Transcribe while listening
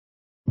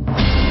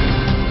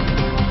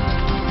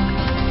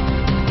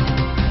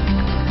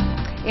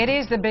It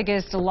is the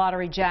biggest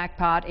lottery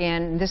jackpot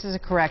in, this is a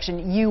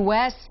correction,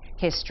 U.S.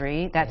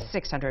 history. That's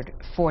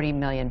 640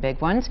 million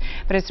big ones.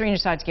 But as 3 on your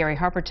Side's Gary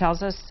Harper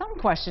tells us, some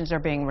questions are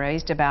being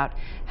raised about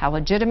how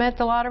legitimate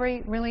the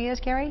lottery really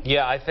is, Gary?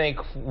 Yeah, I think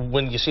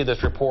when you see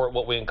this report,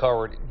 what we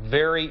uncovered,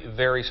 very,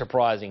 very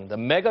surprising. The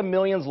Mega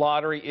Millions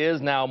lottery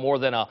is now more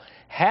than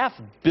 $500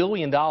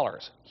 million.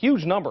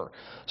 Huge number.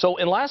 So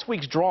in last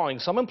week's drawing,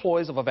 some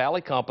employees of a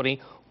Valley company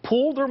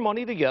pulled their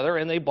money together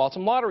and they bought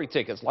some lottery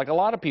tickets, like a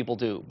lot of people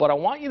do. But I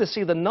want you to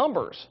see the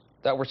numbers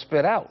that were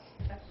spit out.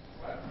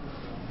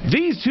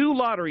 These 2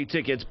 lottery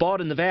tickets bought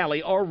in the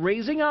Valley are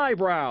raising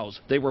eyebrows.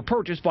 They were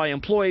purchased by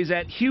employees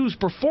at Hughes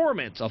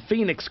Performance, a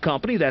Phoenix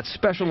company that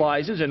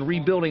specializes in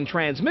rebuilding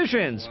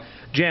transmissions.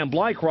 Jan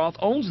Blycroft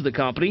owns the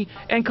company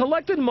and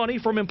collected money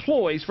from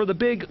employees for the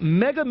big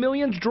Mega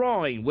Millions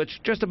drawing, which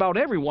just about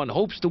everyone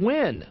hopes to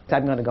win.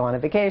 I'm going to go on a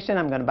vacation,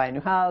 I'm going to buy a new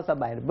house, I'll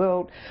buy a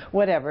boat,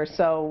 whatever.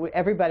 So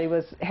everybody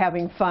was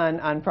having fun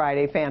on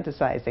Friday,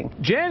 fantasizing.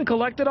 Jan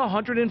collected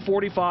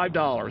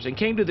 $145 and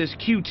came to this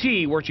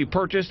QT where she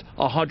purchased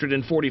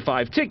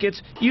 145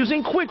 tickets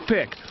using Quick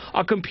Pick,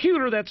 a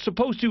computer that's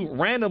supposed to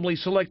randomly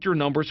select your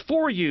numbers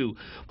for you.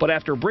 But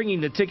after bringing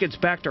the tickets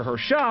back to her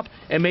shop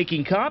and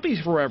making copies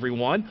for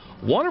everyone,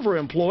 one of her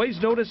employees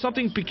noticed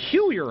something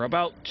peculiar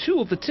about 2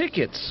 of the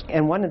tickets.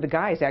 And one of the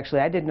guys,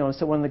 actually, I did notice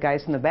that one of the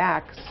guys in the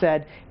back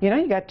said, you know,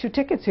 you got 2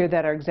 tickets here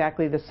that are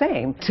exactly the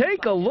same.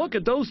 Take a look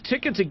at those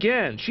tickets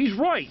again. She's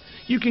right.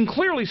 You can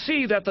clearly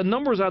see that the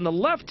numbers on the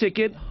left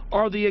ticket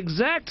are the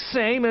exact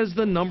same as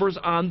the numbers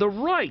on the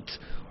right.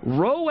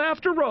 Row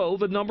after row,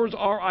 the numbers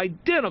are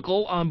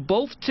identical on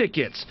both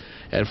tickets.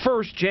 At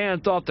first, Jan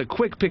thought the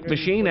Quick Pick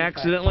machine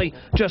accidentally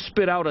just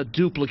spit out a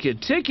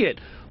duplicate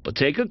ticket. But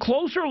take a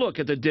closer look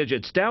at the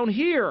digits down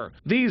here.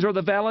 These are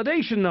the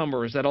validation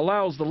numbers that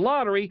allows the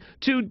lottery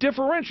to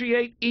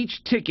differentiate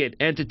each ticket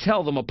and to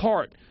tell them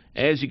apart.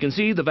 As you can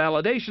see, the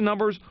validation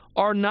numbers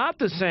are not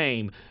the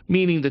same,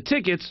 meaning the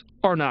tickets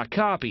are not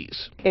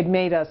copies. It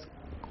made us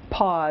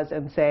pause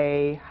and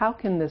say, how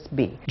can this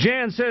be?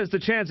 Jan says the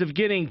chance of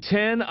getting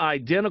 10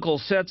 identical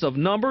sets of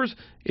numbers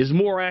is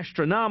more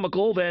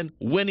astronomical than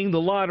winning the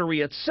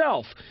lottery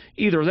itself.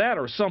 Either that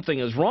or something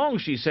is wrong,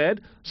 she said,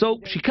 so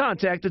she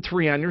contacted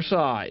 3 on Your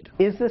Side.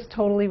 Is this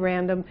totally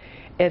random?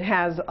 It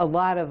has a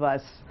lot of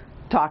us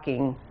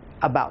talking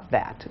about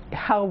that.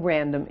 How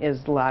random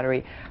is the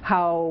lottery?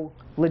 How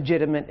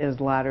legitimate is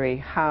lottery?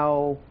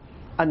 How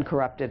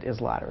uncorrupted is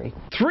lottery?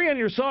 3 on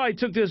Your Side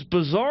took this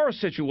bizarre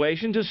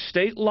situation to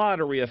state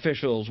lottery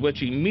officials,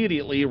 which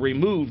immediately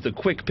removed the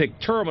Quick Pick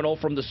terminal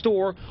from the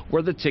store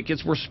where the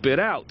tickets were spit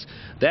out.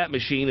 That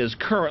machine is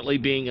currently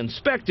being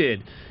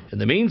inspected. In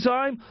the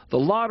meantime, the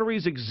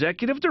lottery's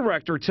executive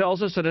director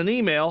tells us in an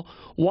email,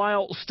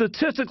 while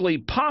statistically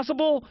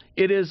possible,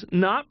 it is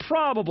not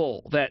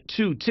probable that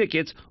 2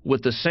 tickets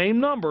with the same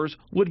numbers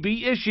would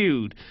be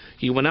issued.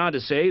 He went on to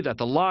say that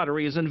the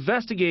lottery is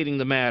investigating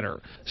the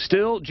matter.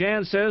 Still,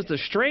 Jan says the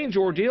strange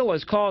ordeal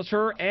has caused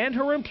her and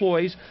her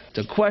employees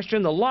to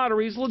question the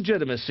lottery's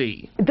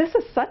legitimacy. This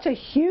is such a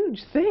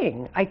huge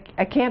thing. I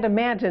can't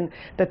imagine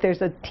that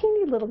there's a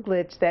teeny little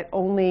glitch that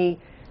only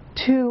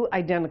 2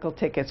 identical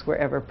tickets were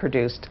ever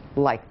produced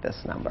like this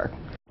number.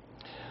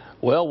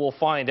 Well, we'll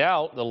find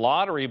out. The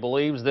lottery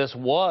believes this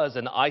was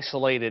an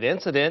isolated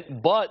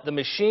incident, but the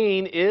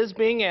machine is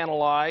being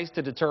analyzed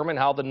to determine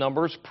how the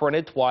numbers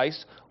printed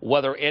twice,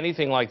 whether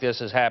anything like this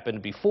has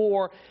happened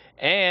before,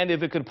 and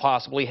if it could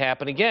possibly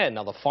happen again.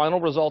 Now, the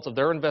final results of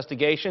their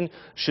investigation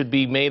should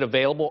be made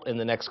available in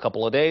the next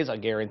couple of days. I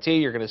guarantee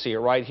you're going to see it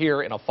right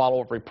here in a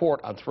follow-up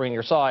report on 3 on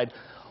Your Side,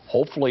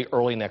 hopefully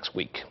early next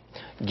week.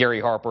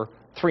 Gary Harper,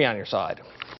 3 on Your Side.